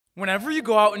Whenever you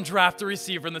go out and draft a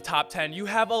receiver in the top 10, you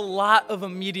have a lot of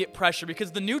immediate pressure because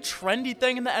the new trendy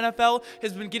thing in the NFL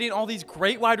has been getting all these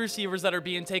great wide receivers that are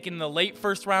being taken in the late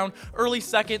first round, early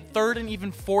second, third, and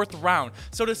even fourth round.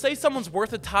 So to say someone's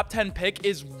worth a top 10 pick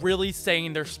is really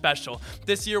saying they're special.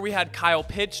 This year we had Kyle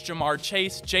Pitts, Jamar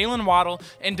Chase, Jaylen Waddle,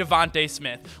 and Devontae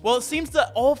Smith. Well, it seems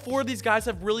that all four of these guys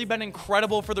have really been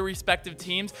incredible for their respective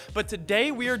teams, but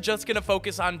today we are just going to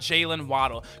focus on Jaylen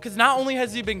Waddle because not only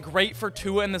has he been great for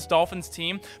Tua in this Dolphins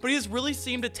team, but he has really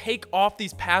seemed to take off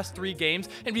these past 3 games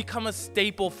and become a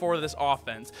staple for this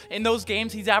offense. In those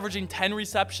games, he's averaging 10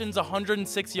 receptions,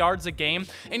 106 yards a game,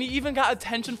 and he even got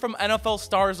attention from NFL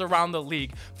stars around the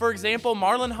league. For example,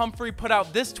 Marlon Humphrey put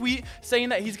out this tweet saying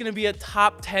that he's going to be a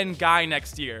top 10 guy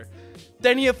next year.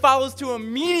 Then he follows to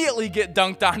immediately get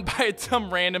dunked on by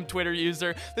some random Twitter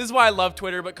user. This is why I love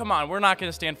Twitter, but come on, we're not going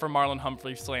to stand for Marlon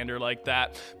Humphrey slander like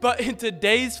that. But in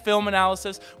today's film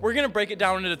analysis, we're going to break it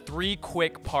down into 3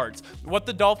 quick parts. What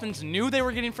the Dolphins knew they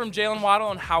were getting from Jaylen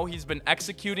Waddle and how he's been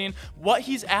executing, what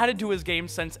he's added to his game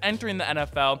since entering the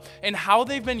NFL, and how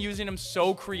they've been using him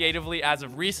so creatively as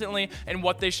of recently, and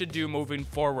what they should do moving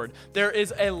forward. There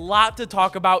is a lot to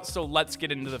talk about, so let's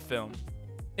get into the film.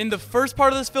 In the first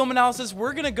part of this film analysis,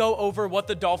 we're going to go over what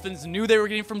the Dolphins knew they were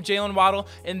getting from Jaylen Waddle,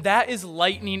 and that is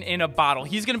lightning in a bottle.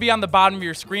 He's going to be on the bottom of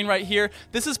your screen right here.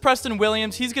 This is Preston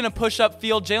Williams. He's going to push up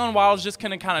field. Jaylen Waddle's just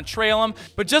going to kind of trail him,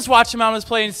 but just watch him on his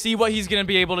play and see what he's going to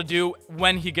be able to do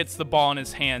when he gets the ball in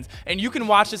his hands. And you can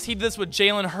watch this. He did this with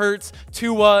Jalen Hurts,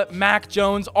 Tua, Mac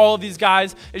Jones, all of these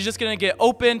guys. Is just going to get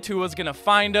open. Tua's going to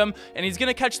find him, and he's going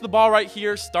to catch the ball right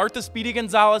here, start the Speedy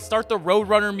Gonzalez, start the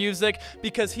Roadrunner music,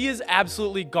 because he is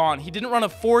absolutely gone. He didn't run a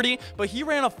 40, but he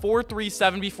ran a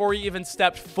 4.37 before he even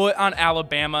stepped foot on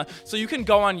Alabama. So you can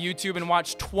go on YouTube and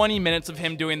watch 20 minutes of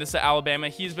him doing this at Alabama.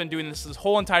 He's been doing this his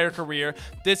whole entire career.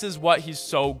 This is what he's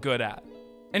so good at.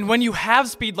 And when you have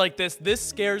speed like this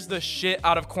scares the shit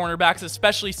out of cornerbacks,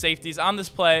 especially safeties. On this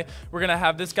play, we're going to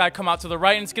have this guy come out to the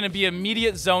right, and it's going to be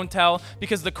immediate zone tell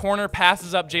because the corner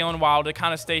passes up Jaylen Waddle to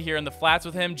kind of stay here in the flats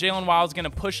with him. Jaylen Waddle is going to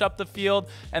push up the field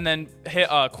and then hit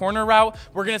a corner route.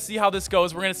 We're going to see how this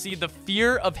goes. We're going to see the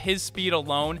fear of his speed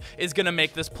alone is going to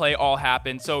make this play all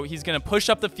happen. So he's going to push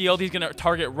up the field. He's going to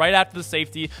target right after the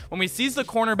safety. When he sees the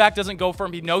cornerback doesn't go for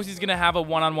him, he knows he's going to have a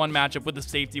one-on-one matchup with the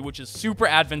safety, which is super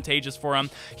advantageous for him.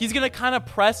 He's going to kind of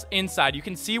press inside. You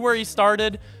can see where he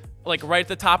started, like right at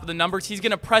the top of the numbers. He's going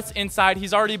to press inside.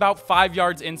 He's already about 5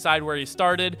 yards inside where he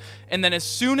started. And then as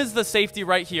soon as the safety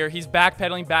right here, he's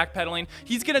backpedaling,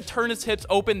 he's going to turn his hips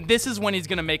open. This is when he's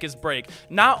going to make his break.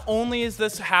 Not only is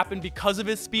this happen because of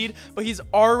his speed, but he's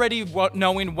already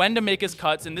knowing when to make his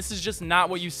cuts. And this is just not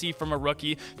what you see from a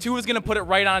rookie. Tua's going to put it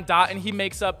right on a dot, and he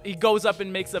goes up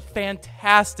and makes a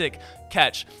fantastic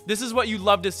catch. This is what you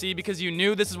love to see because you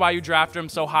knew this is why you drafted him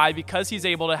so high, because he's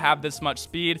able to have this much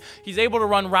speed. He's able to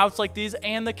run routes like these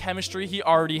and the chemistry he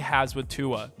already has with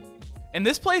Tua. And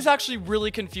this play is actually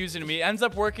really confusing to me. It ends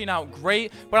up working out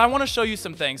great, but I want to show you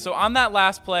some things. So on that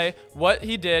last play, what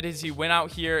he did is he went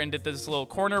out here and did this little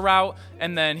corner route,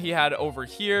 and then he had over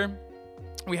here,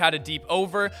 we had a deep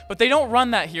over, but they don't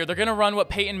run that here. They're going to run what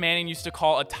Peyton Manning used to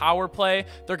call a tower play.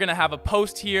 They're going to have a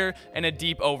post here and a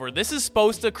deep over. This is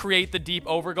supposed to create the deep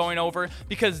over going over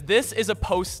because this is a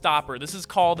post stopper. This is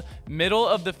called middle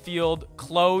of the field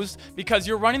closed because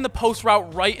you're running the post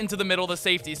route right into the middle of the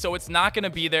safety, so it's not going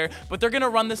to be there, but they're going to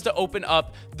run this to open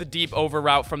up the deep over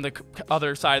route from the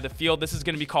other side of the field. This is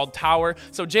going to be called tower.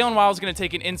 So Jaylen Waddle is going to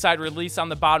take an inside release on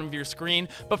the bottom of your screen,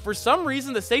 but for some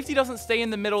reason, the safety doesn't stay in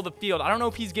the middle of the field. I don't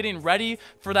know if he's getting ready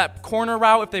for that corner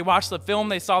route. If they watched the film,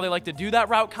 they saw they like to do that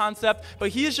route concept, but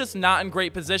he is just not in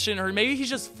great position, or maybe he's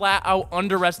just flat out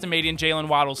underestimating Jaylen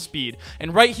Waddle's speed.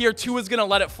 And right here, Tua's going to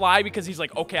let it fly because he's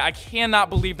like, okay, I cannot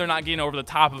believe they're not getting over the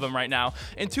top of him right now.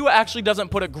 And Tua actually doesn't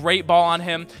put a great ball on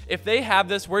him. If they have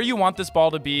this, where you want this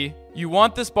ball to be, you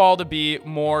want this ball to be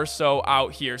more so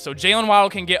out here. So Jaylen Waddle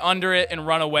can get under it and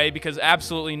run away because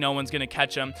absolutely no one's going to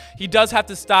catch him. He does have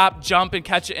to stop, jump, and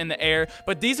catch it in the air.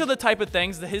 But these are the type of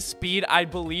things that his speed, I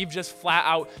believe, just flat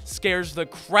out scares the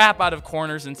crap out of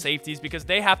corners and safeties because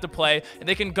they have to play and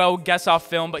they can go guess off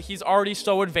film. But he's already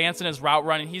so advanced in his route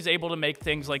run, and he's able to make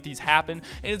things like these happen.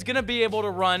 And he's going to be able to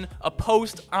run a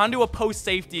post onto a post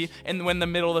safety and when the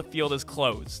middle of the field is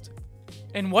closed.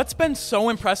 And what's been so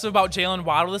impressive about Jaylen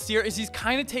Waddle this year is he's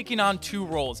kind of taking on two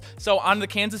roles. So on the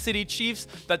Kansas City Chiefs,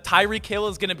 the Tyreek Hill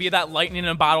is going to be that lightning in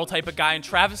a bottle type of guy, and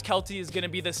Travis Kelce is going to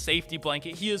be the safety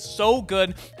blanket. He is so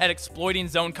good at exploiting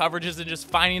zone coverages and just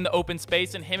finding the open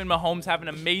space, and him and Mahomes have an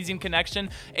amazing connection.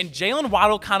 And Jaylen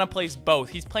Waddle kind of plays both.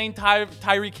 He's playing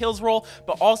Tyreek Hill's role,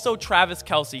 but also Travis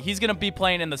Kelce. He's going to be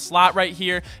playing in the slot right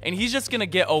here, and he's just going to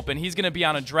get open. He's going to be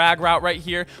on a drag route right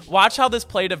here. Watch how this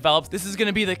play develops. This is going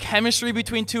to be the chemistry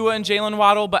between Tua and Jaylen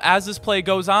Waddle, but as this play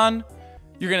goes on,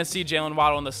 you're going to see Jaylen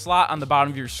Waddle in the slot on the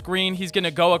bottom of your screen. He's going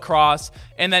to go across,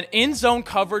 and then in zone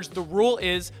coverage, the rule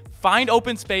is find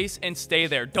open space and stay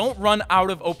there. Don't run out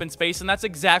of open space, and that's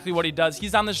exactly what he does.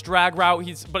 He's on this drag route,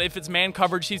 but if it's man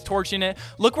coverage, he's torching it.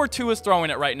 Look where Tua's throwing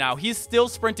it right now. He's still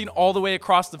sprinting all the way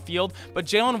across the field, but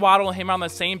Jaylen Waddle and him are on the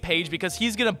same page because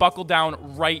he's going to buckle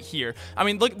down right here. I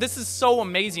mean, look, this is so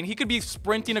amazing. He could be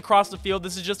sprinting across the field.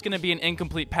 This is just going to be an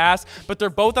incomplete pass, but they're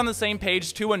both on the same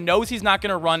page. Tua knows he's not going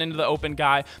to run into the open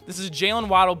guy. This is Jaylen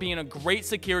Waddle being a great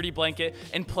security blanket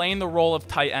and playing the role of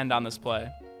tight end on this play.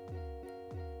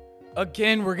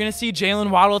 Again, we're going to see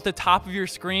Jaylen Waddle at the top of your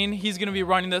screen. He's going to be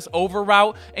running this over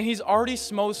route, and he's already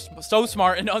so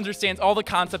smart and understands all the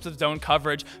concepts of zone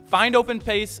coverage. Find open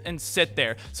space and sit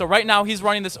there. So right now, he's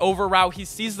running this over route. He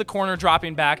sees the corner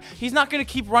dropping back. He's not going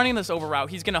to keep running this over route.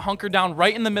 He's going to hunker down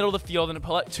right in the middle of the field and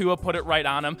let Tua put it right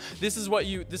on him. This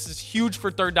is huge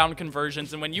for third down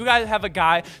conversions. And when you guys have a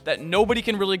guy that nobody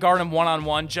can really guard him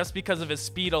one-on-one just because of his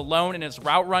speed alone and his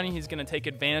route running, he's going to take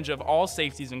advantage of all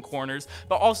safeties and corners.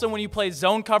 But also when you play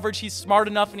zone coverage, he's smart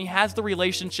enough and he has the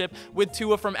relationship with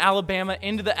Tua from Alabama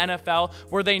into the NFL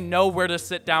where they know where to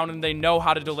sit down and they know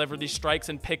how to deliver these strikes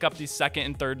and pick up these second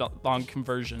and third long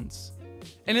conversions.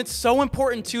 And it's so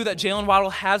important, too, that Jaylen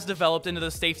Waddle has developed into the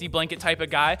safety blanket type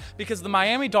of guy because the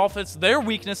Miami Dolphins, their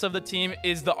weakness of the team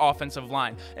is the offensive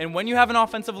line. And when you have an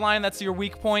offensive line that's your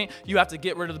weak point, you have to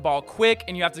get rid of the ball quick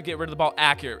and you have to get rid of the ball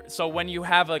accurate. So when you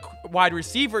have a wide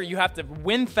receiver, you have to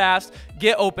win fast,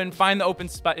 get open, find the open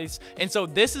space. And so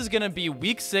this is going to be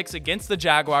week 6 against the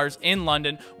Jaguars in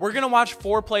London. We're going to watch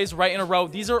 4 plays right in a row.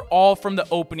 These are all from the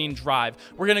opening drive.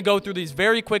 We're going to go through these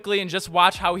very quickly and just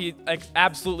watch how he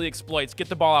absolutely exploits. Get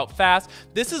the ball out fast.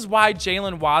 This is why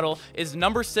Jaylen Waddle is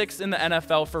number 6 in the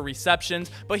NFL for receptions,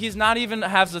 but he's not even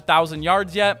has 1,000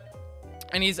 yards yet.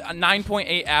 And he's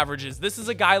 9.8 averages. This is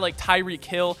a guy like Tyreek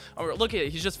Hill. Look at it.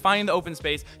 He's just finding the open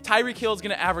space. Tyreek Hill is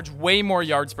going to average way more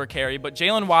yards per carry, but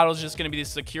Jaylen Waddle is just going to be the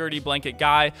security blanket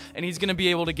guy, and he's going to be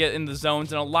able to get in the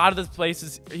zones. And a lot of the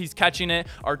places he's catching it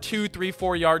are 2, 3,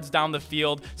 4 yards down the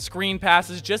field. Screen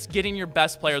passes, just getting your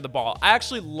best player the ball. I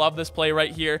actually love this play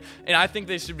right here, and I think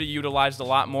they should be utilized a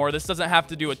lot more. This doesn't have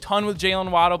to do a ton with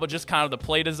Jaylen Waddle, but just kind of the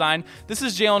play design. This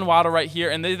is Jaylen Waddle right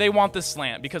here, and they want this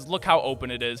slant because look how open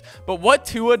it is. But what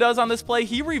Tua does on this play,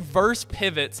 he reverse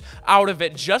pivots out of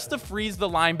it just to freeze the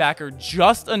linebacker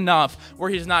just enough where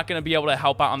he's not going to be able to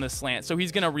help out on this slant. So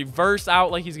he's going to reverse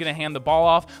out like he's going to hand the ball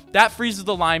off. That freezes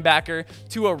the linebacker.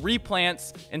 Tua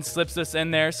replants and slips this in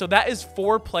there. So that is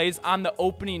 4 plays on the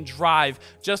opening drive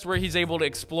just where he's able to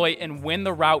exploit and win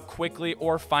the route quickly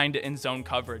or find it in zone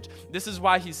coverage. This is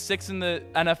why he's 6th in the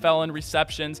NFL in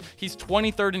receptions. He's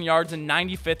 23rd in yards and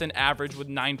 95th in average with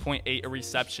 9.8 a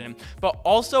reception. But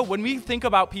also when we think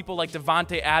about people like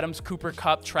Davante Adams, Cooper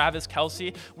Kupp, Travis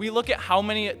Kelce, we look at how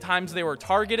many times they were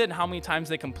targeted and how many times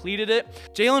they completed it.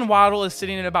 Jaylen Waddle is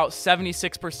sitting at about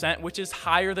 76%, which is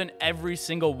higher than every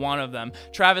single one of them.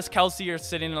 Travis Kelce are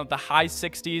sitting at the high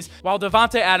 60s, while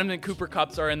Davante Adams and Cooper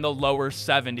Kupp are in the lower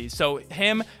 70s. So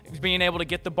him being able to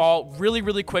get the ball really,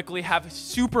 really quickly, have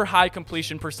super high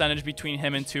completion percentage between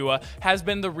him and Tua has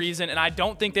been the reason, and I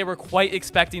don't think they were quite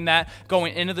expecting that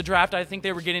going into the draft. I think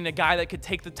they were getting a guy that could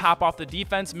take the top off the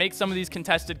defense, make some of these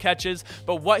contested catches,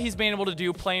 but what he's been able to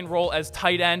do playing role as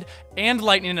tight end and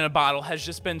lightning in a bottle has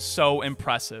just been so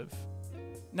impressive.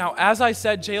 Now, as I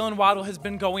said, Jaylen Waddle has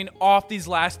been going off these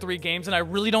last 3 games, and I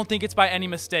really don't think it's by any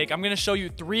mistake. I'm going to show you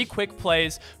 3 quick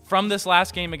plays from this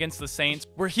last game against the Saints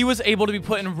where he was able to be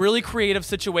put in really creative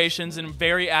situations in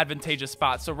very advantageous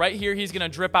spots. So right here, he's going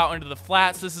to drip out into the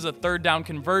flats. This is a 3rd down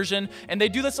conversion, and they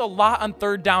do this a lot on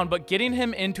 3rd down, but getting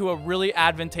him into a really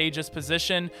advantageous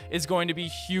position is going to be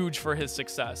huge for his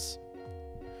success.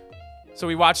 So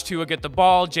we watch Tua get the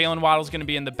ball. Jaylen Waddle's going to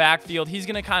be in the backfield. He's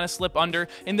going to kind of slip under.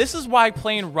 And this is why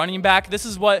playing running back, this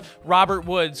is what Robert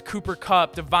Woods, Cooper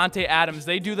Kupp, Davante Adams,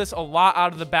 they do this a lot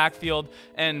out of the backfield.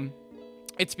 And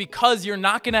It's because you're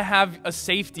not going to have a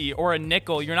safety or a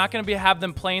nickel. You're not going to have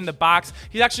them playing the box.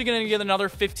 He's actually going to get another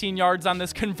 15 yards on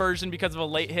this conversion because of a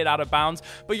late hit out of bounds,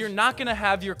 but you're not going to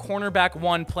have your cornerback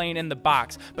one playing in the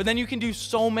box. But then you can do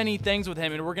so many things with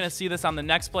him, and we're going to see this on the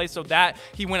next play. So that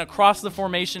he went across the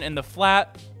formation in the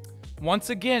flat.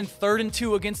 Once again, 3rd and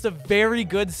 2 against a very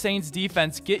good Saints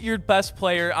defense. Get your best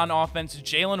player on offense,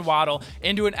 Jaylen Waddle,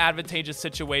 into an advantageous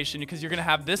situation because you're going to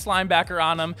have this linebacker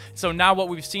on him. So now what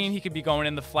we've seen, he could be going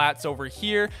in the flats over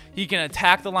here. He can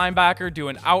attack the linebacker, do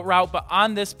an out route, but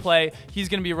on this play, he's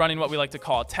going to be running what we like to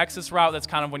call a Texas route. That's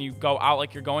kind of when you go out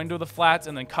like you're going to the flats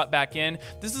and then cut back in.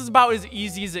 This is about as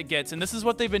easy as it gets, and this is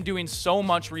what they've been doing so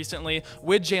much recently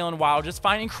with Jaylen Waddle, just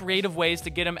finding creative ways to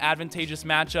get him advantageous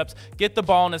matchups, get the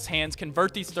ball in his hands,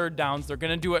 convert these 3rd downs. They're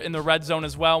going to do it in the red zone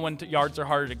as well when yards are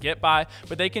harder to get by,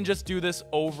 but they can just do this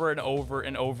over and over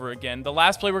and over again. The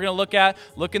last play we're going to look at,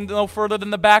 looking no further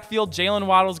than the backfield, Jaylen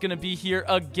Waddle is going to be here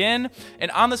again,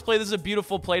 and on this play, this is a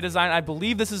beautiful play design. I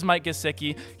believe this is Mike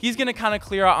Gesicki. He's going to kind of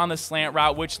clear out on the slant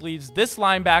route, which leaves this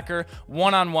linebacker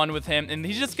one-on-one with him, and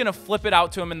he's just going to flip it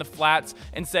out to him in the flats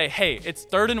and say, hey, it's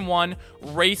 3rd and 1,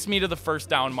 race me to the 1st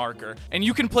down marker. And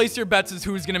you can place your bets as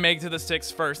who's going to make it to the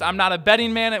 6 first. I'm not a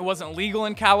betting man. It wasn't legal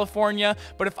in California,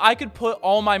 but if I could put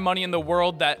all my money in the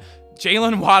world that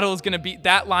Jaylen Waddle is going to beat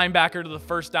that linebacker to the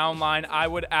 1st down line, I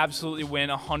would absolutely win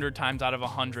 100 times out of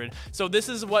 100. So this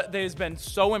is what has been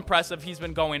so impressive. He's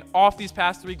been going off these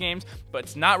past 3 games, but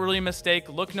it's not really a mistake.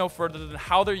 Look no further than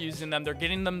how they're using them. They're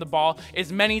getting them the ball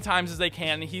as many times as they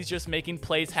can, and he's just making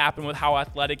plays happen with how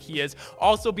athletic he is.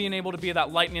 Also being able to be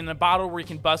that lightning in a bottle where he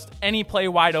can bust any play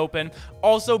wide open.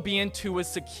 Also being to a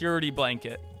security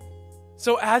blanket.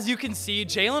 So as you can see,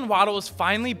 Jaylen Waddle is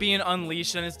finally being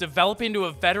unleashed and is developing into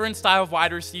a veteran-style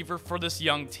wide receiver for this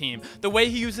young team. The way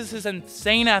he uses his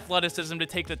insane athleticism to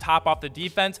take the top off the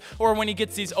defense, or when he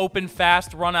gets these open,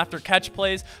 fast run-after-catch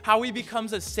plays, how he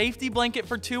becomes a safety blanket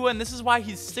for Tua, and this is why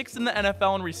he's 6th in the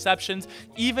NFL in receptions,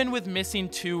 even with missing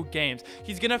 2 games.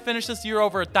 He's going to finish this year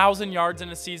over 1,000 yards in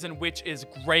a season, which is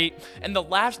great. And the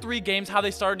last 3 games, how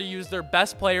they started to use their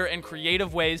best player in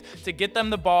creative ways to get them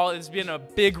the ball has been a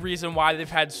big reason why they've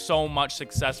had so much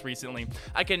success recently.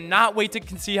 I cannot wait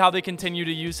to see how they continue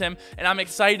to use him, and I'm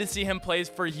excited to see him play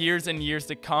for years and years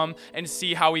to come and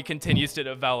see how he continues to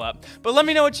develop. But let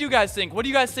me know what you guys think. What do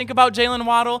you guys think about Jaylen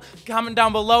Waddle? Comment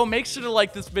down below. Make sure to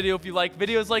like this video if you like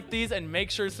videos like these, and make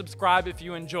sure to subscribe if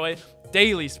you enjoy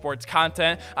daily sports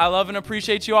content. I love and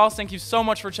appreciate you all. Thank you so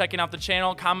much for checking out the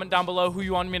channel. Comment down below who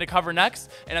you want me to cover next,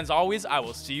 and as always, I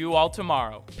will see you all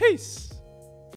tomorrow. Peace.